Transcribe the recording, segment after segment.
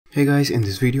Hey guys, in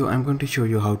this video I'm going to show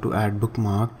you how to add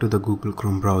bookmark to the Google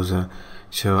Chrome browser.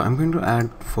 So I'm going to add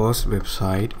first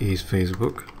website is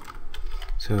Facebook.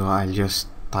 So I'll just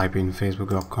type in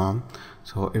facebook.com.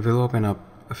 So it will open up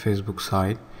a Facebook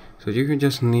site. So you can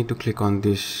just need to click on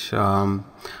this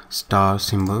star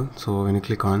symbol. So when you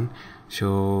click on,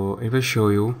 so it will show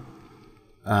you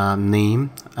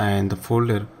name and the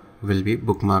folder will be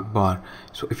bookmark bar.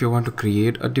 So if you want to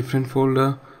create a different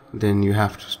folder, then you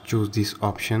have to choose this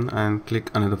option and click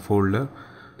another folder.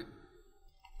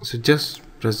 So just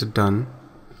press the done,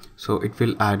 so it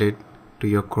will add it to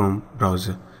your Chrome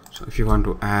browser. So if you want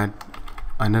to add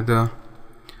another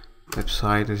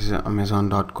website, this is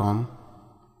amazon.com.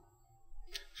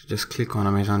 so just click on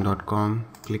amazon.com,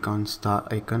 click on star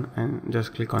icon and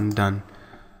just click on done.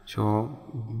 So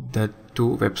the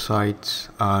two websites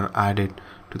are added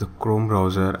to the Chrome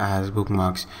browser as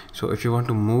bookmarks. So if you want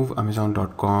to move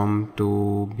amazon.com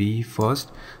to be first,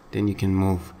 then you can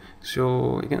move.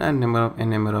 So you can add a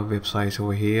number of websites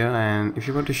over here, and if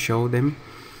you want to show them,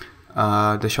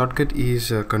 the shortcut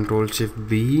is Control Shift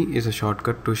V is a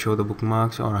shortcut to show the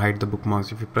bookmarks or hide the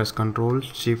bookmarks. If you press Control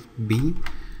Shift B,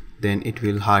 then it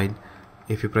will hide.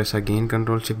 If you press again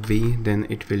Control Shift V, then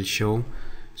it will show.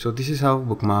 So this is how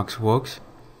bookmarks works.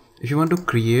 If you want to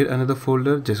create another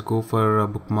folder, just go for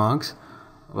bookmarks.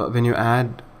 When you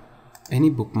add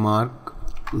any bookmark,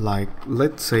 like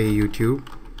let's say YouTube,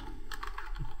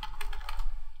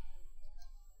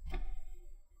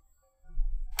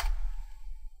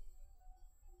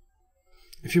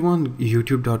 if you want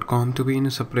youtube.com to be in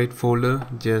a separate folder,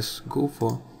 just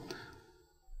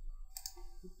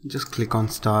click on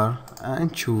star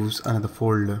and choose another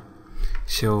folder.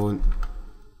 So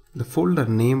the folder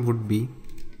name would be,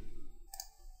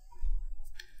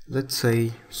 let's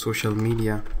say, social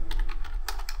media.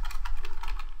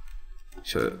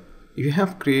 So you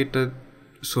have created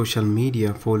social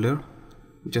media folder,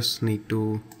 just need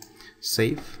to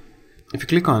save. If you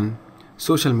click on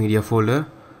social media folder,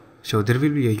 so there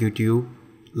will be a YouTube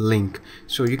link.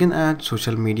 So you can add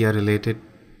social media related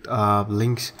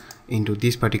links into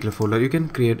this particular folder. You can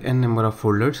create n number of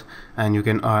folders and you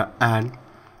can add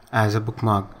as a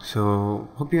bookmark. So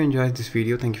hope you enjoyed this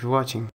video. Thank you for watching.